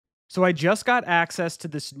So I just got access to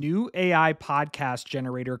this new AI podcast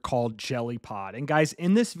generator called Jellypod. And guys,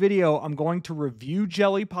 in this video, I'm going to review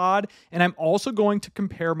Jellypod, and I'm also going to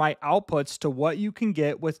compare my outputs to what you can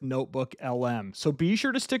get with NotebookLM. So be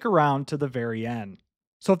sure to stick around to the very end.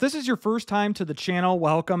 So if this is your first time to the channel,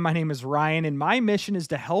 welcome. My name is Ryan, and my mission is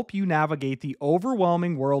to help you navigate the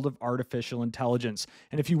overwhelming world of artificial intelligence.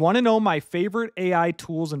 And if you want to know my favorite AI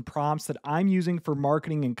tools and prompts that I'm using for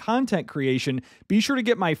marketing and content creation, be sure to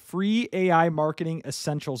get my free AI Marketing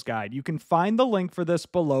Essentials Guide. You can find the link for this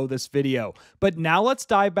below this video. But now let's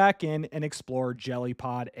dive back in and explore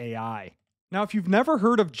Jellypod AI. Now, if you've never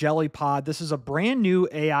heard of Jellypod, this is a brand new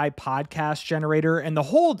AI podcast generator, and the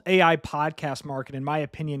whole AI podcast market, in my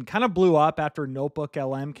opinion, kind of blew up after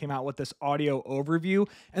NotebookLM came out with this audio overview,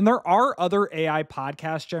 and there are other AI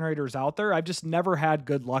podcast generators out there. I've just never had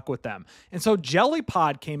good luck with them. And so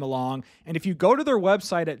Jellypod came along, and if you go to their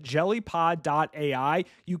website at jellypod.ai,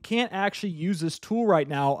 you can't actually use this tool right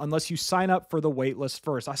now unless you sign up for the waitlist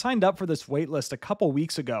first. I signed up for this waitlist a couple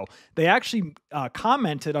weeks ago. They actually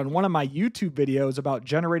commented on one of my YouTube videos about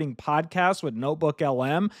generating podcasts with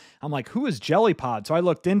NotebookLM. I'm like, who is Jellypod? So I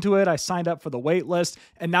looked into it, I signed up for the wait list,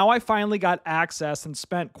 and now I finally got access and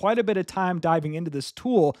spent quite a bit of time diving into this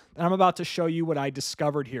tool, and I'm about to show you what I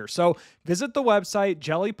discovered here. So visit the website,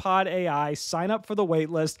 Jellypod AI, sign up for the wait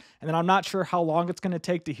list, and then I'm not sure how long it's going to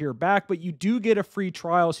take to hear back, but you do get a free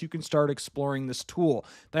trial so you can start exploring this tool.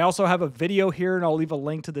 They also have a video here, and I'll leave a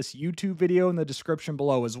link to this YouTube video in the description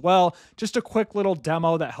below as well. Just a quick little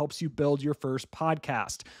demo that helps you build your first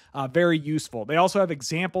podcast. Very useful. They also have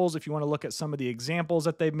examples if you want to look at some of the examples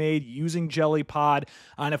that they've made using Jellypod.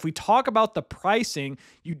 And if we talk about the pricing,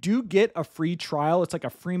 you do get a free trial. It's like a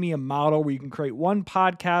freemium model where you can create one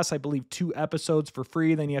podcast, I believe 2 episodes for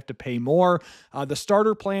free, then you have to pay more. The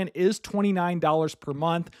starter plan is $29 per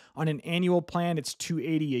month. On an annual plan, it's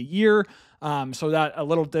 $280 a year. So that a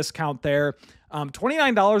little discount there.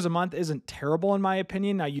 $29 a month isn't terrible in my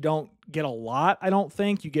opinion. Now, you don't get a lot, I don't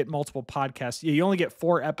think. You get multiple podcasts. You only get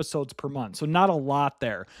 4 episodes per month, so not a lot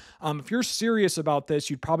there. If you're serious about this,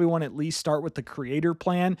 you'd probably want to at least start with the creator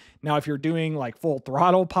plan. Now, if you're doing like full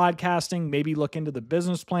throttle podcasting, maybe look into the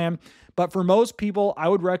business plan. But for most people, I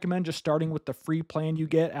would recommend just starting with the free plan you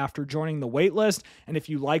get after joining the waitlist. And if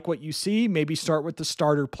you like what you see, maybe start with the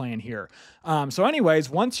starter plan here. So anyways,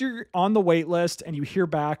 once you're on the waitlist and you hear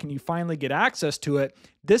back and you finally get access to it,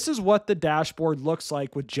 this is what the dashboard looks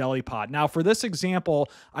like with Jellypod. Now, for this example,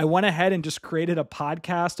 I went ahead and just created a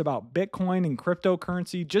podcast about Bitcoin and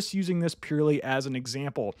cryptocurrency, just using this purely as an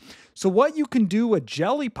example. So what you can do with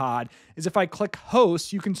Jellypod is if I click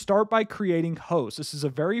host, you can start by creating hosts. This is the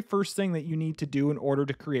very first thing that you need to do in order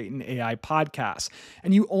to create an AI podcast.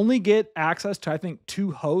 And you only get access to, I think,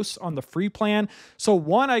 2 hosts on the free plan. So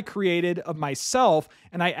one I created of myself,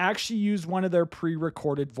 and I actually used one of their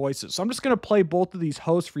pre-recorded voices. So I'm just going to play both of these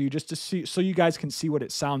hosts for you just to see, so you guys can see what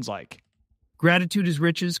it sounds like. Gratitude is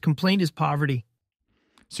riches, complaint is poverty.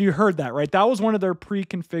 So you heard that, right? That was one of their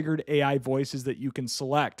pre-configured AI voices that you can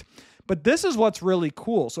select. But this is what's really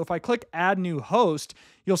cool. So if I click add new host,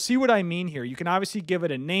 you'll see what I mean here. You can obviously give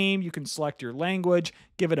it a name. You can select your language,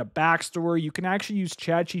 give it a backstory. You can actually use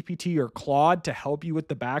ChatGPT or Claude to help you with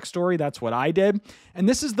the backstory. That's what I did. And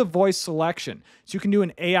this is the voice selection. So you can do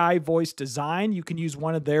an AI voice design. You can use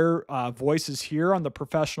one of their voices here on the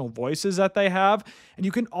professional voices that they have. And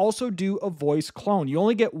you can also do a voice clone. You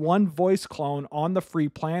only get one voice clone on the free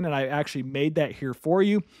plan, and I actually made that here for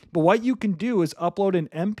you. But what you can do is upload an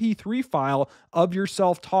MP3 file of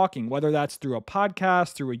yourself talking, whether that's through a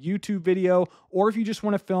podcast, through a YouTube video, or if you just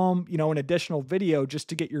want to film, an additional video just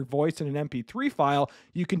to get your voice in an MP3 file,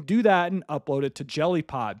 you can do that and upload it to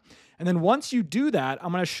Jellypod. And then once you do that,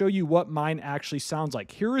 I'm going to show you what mine actually sounds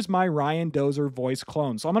like. Here is my Ryan Dozer voice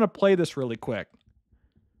clone. So I'm going to play this really quick.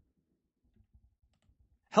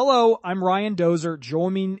 Hello, I'm Ryan Dozer.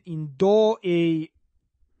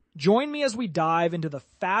 Join me as we dive into the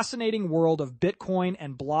fascinating world of Bitcoin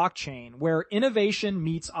and blockchain, where innovation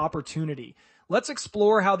meets opportunity. Let's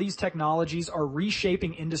explore how these technologies are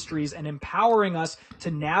reshaping industries and empowering us to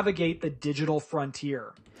navigate the digital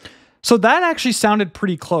frontier. So that actually sounded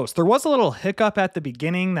pretty close. There was a little hiccup at the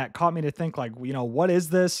beginning that caught me to think like, what is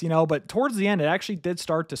this? But towards the end, it actually did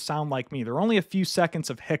start to sound like me. There were only a few seconds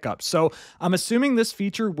of hiccups. So I'm assuming this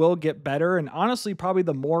feature will get better. And honestly, probably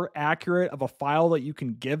the more accurate of a file that you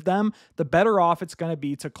can give them, the better off it's going to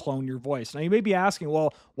be to clone your voice. Now you may be asking,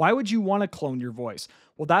 well, why would you want to clone your voice?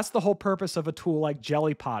 Well, that's the whole purpose of a tool like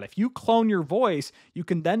Jellypod. If you clone your voice, you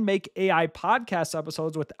can then make AI podcast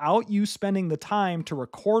episodes without you spending the time to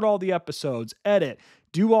record all the episodes, edit,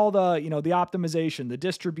 do all the, the optimization, the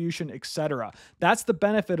distribution, etc. That's the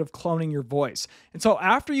benefit of cloning your voice. And so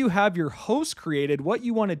after you have your host created, what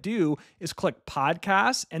you want to do is click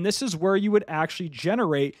podcasts, and this is where you would actually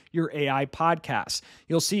generate your AI podcasts.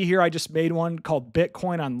 You'll see here I just made one called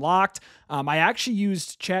Bitcoin Unlocked. I actually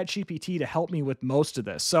used ChatGPT to help me with most of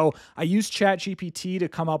this. So I used ChatGPT to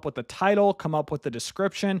come up with the title, come up with the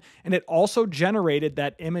description, and it also generated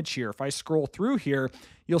that image here. If I scroll through here,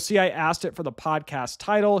 you'll see I asked it for the podcast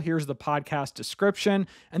title. Here's the podcast description.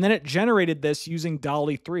 And then it generated this using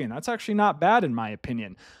DALL-E 3. And that's actually not bad in my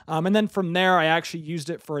opinion. And then from there, I actually used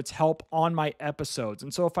it for its help on my episodes.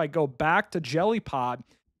 And so if I go back to Jellypod,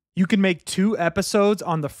 you can make 2 episodes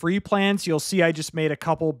on the free plans. You'll see I just made a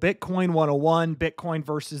couple: Bitcoin 101, Bitcoin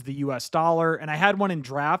versus the US dollar. And I had one in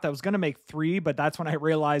draft. I was going to make 3, but that's when I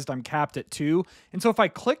realized I'm capped at 2. And so if I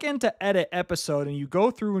click into edit episode and you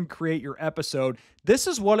go through and create your episode, this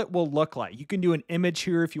is what it will look like. You can do an image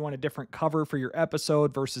here if you want a different cover for your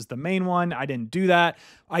episode versus the main one. I didn't do that.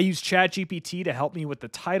 I used ChatGPT to help me with the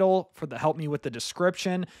title, help me with the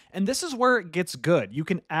description. And this is where it gets good. You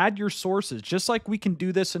can add your sources, just like we can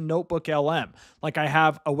do this in NotebookLM. Like I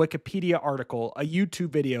have a Wikipedia article, a YouTube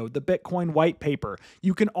video, the Bitcoin white paper.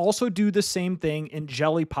 You can also do the same thing in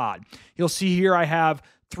Jellypod. You'll see here I have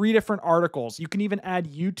 3 different articles. You can even add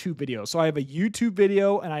YouTube videos. So I have a YouTube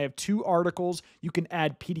video and I have 2 articles. You can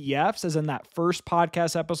add PDFs, as in that first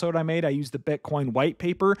podcast episode I made, I used the Bitcoin white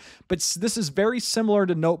paper, but this is very similar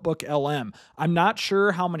to NotebookLM. I'm not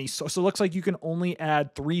sure how many, so it looks like you can only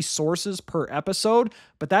add 3 sources per episode,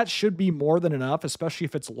 but that should be more than enough, especially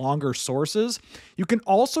if it's longer sources. You can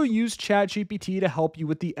also use ChatGPT to help you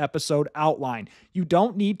with the episode outline. You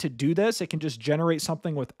don't need to do this. It can just generate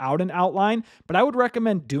something without an outline, but I would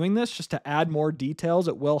recommend doing this just to add more details.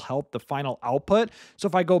 It will help the final output. So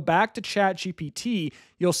if I go back to ChatGPT,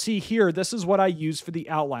 you'll see here, this is what I use for the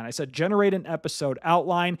outline. I said, generate an episode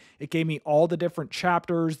outline. It gave me all the different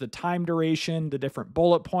chapters, the time duration, the different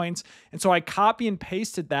bullet points. And so I copy and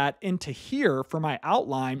pasted that into here for my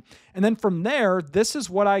outline. And then from there, this is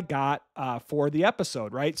what I got for the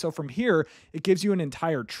episode, right? So from here, it gives you an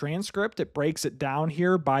entire transcript. It breaks it down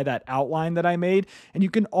here by that outline that I made. And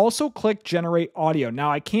you can also click generate audio.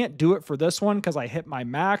 Now I can't do it for this one because I hit my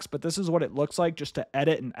max, but this is what it looks like just to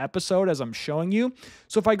edit an episode as I'm showing you.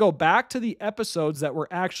 So if I go back to the episodes that were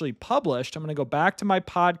actually published, I'm going to go back to my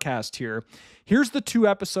podcast here. Here's the 2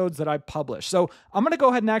 episodes that I published. So I'm going to go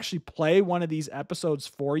ahead and actually play one of these episodes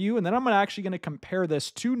for you, and then I'm actually going to compare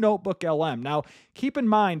this to NotebookLM. Now, keep in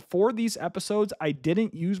mind, for these episodes, I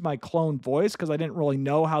didn't use my clone voice because I didn't really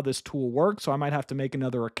know how this tool works, so I might have to make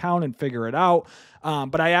another account and figure it out.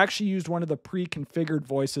 But I actually used one of the pre-configured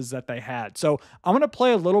voices that they had. So I'm going to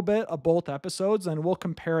play a little bit of both episodes, and we'll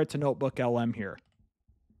compare it to NotebookLM here.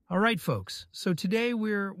 All right, folks. So today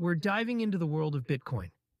we're diving into the world of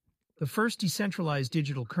Bitcoin, the first decentralized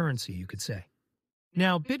digital currency, you could say.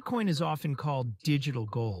 Now, Bitcoin is often called digital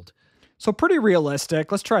gold. So pretty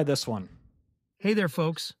realistic. Let's try this one. Hey there,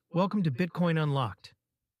 folks. Welcome to Bitcoin Unlocked.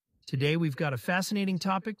 Today we've got a fascinating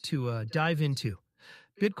topic to dive into: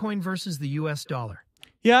 Bitcoin versus the US dollar.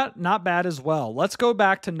 Yeah, not bad as well. Let's go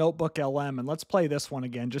back to NotebookLM and let's play this one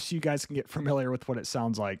again, just so you guys can get familiar with what it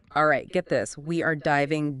sounds like. All right, get this. We are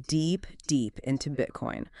diving deep into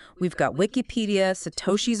Bitcoin. We've got Wikipedia,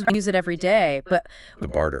 Satoshi's, we use it every day, but The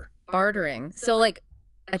barter. bartering. So like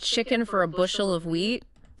a chicken for a bushel of wheat.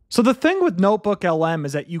 So the thing with NotebookLM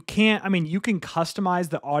is that you can customize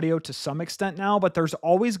the audio to some extent now, but there's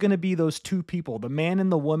always going to be those 2 people, the man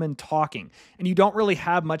and the woman talking, and you don't really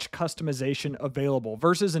have much customization available.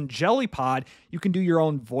 Versus in Jellypod, you can do your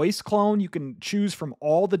own voice clone. You can choose from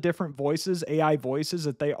all the different voices, AI voices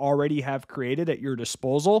that they already have created at your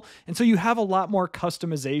disposal. And so you have a lot more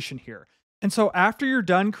customization here. And so after you're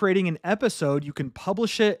done creating an episode, you can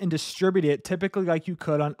publish it and distribute it typically like you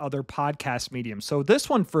could on other podcast mediums. So this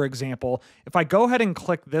one, for example, if I go ahead and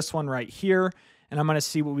click this one right here, and I'm going to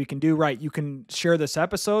see what we can do. Right, you can share this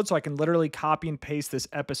episode, so I can literally copy and paste this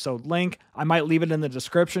episode link. I might leave it in the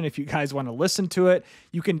description if you guys want to listen to it.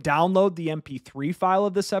 You can download the MP3 file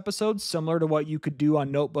of this episode, similar to what you could do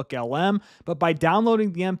on NotebookLM. But by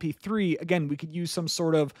downloading the MP3, again, we could use some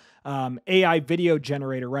sort of AI video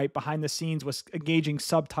generator, right, behind the scenes with engaging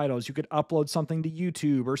subtitles. You could upload something to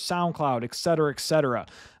YouTube or SoundCloud, et cetera, et cetera.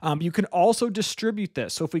 You can also distribute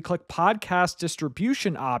this. So if we click podcast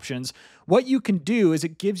distribution options, what you can do is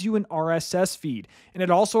it gives you an RSS feed. And it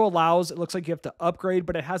also allows, it looks like you have to upgrade,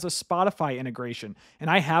 but it has a Spotify integration. And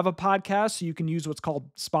I have a podcast, so you can use what's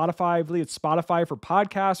called Spotify. I believe it's Spotify for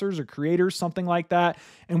podcasters or creators, something like that.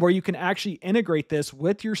 And where you can actually integrate this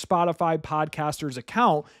with your Spotify podcasters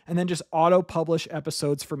account and then just auto publish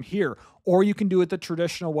episodes from here. Or you can do it the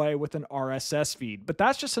traditional way with an RSS feed. But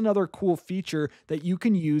that's just another cool feature that you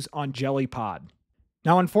can use on Jellypod.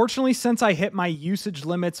 Now, unfortunately, since I hit my usage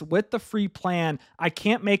limits with the free plan, I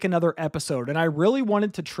can't make another episode. And I really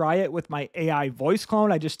wanted to try it with my AI voice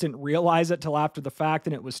clone. I just didn't realize it till after the fact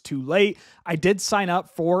and it was too late. I did sign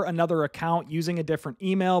up for another account using a different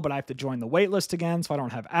email, but I have to join the waitlist again, so I don't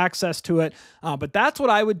have access to it. But that's what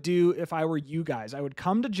I would do if I were you guys. I would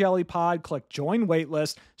come to Jellypod, click join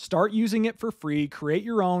waitlist, start using it for free, create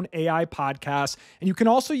your own AI podcast. And you can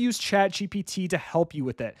also use ChatGPT to help you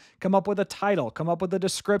with it. Come up with a title, come up with a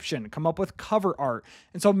description, come up with cover art.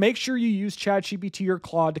 And so make sure you use ChatGPT or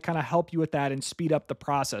Claude to kind of help you with that and speed up the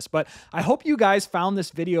process. But I hope you guys found this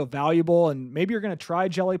video valuable, and maybe you're going to try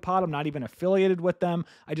Jellypod. I'm not even affiliated with them.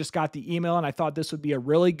 I just got the email and I thought this would be a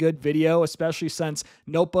really good video, especially since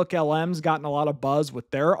NotebookLM's gotten a lot of buzz with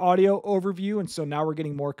their audio overview. And so now we're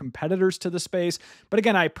getting more competitors to the space. But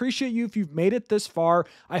again, I appreciate you if you've made it this far.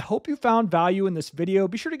 I hope you found value in this video.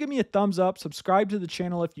 Be sure to give me a thumbs up, subscribe to the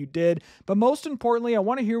channel if you did. But most importantly, I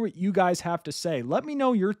want to hear what you guys have to say. Let me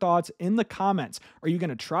know your thoughts in the comments. Are you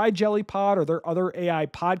going to try Jellypod? Are there other AI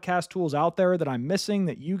podcast tools out there that I'm missing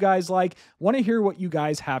that you guys like? Want to hear what you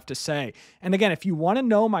guys have to say. And again, if you want to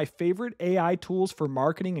know my favorite AI tools for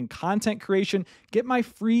marketing and content creation, get my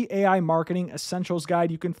free AI marketing essentials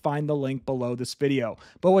guide. You can find the link below this video.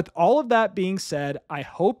 But with all of that being said, I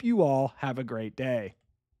hope you all have a great day.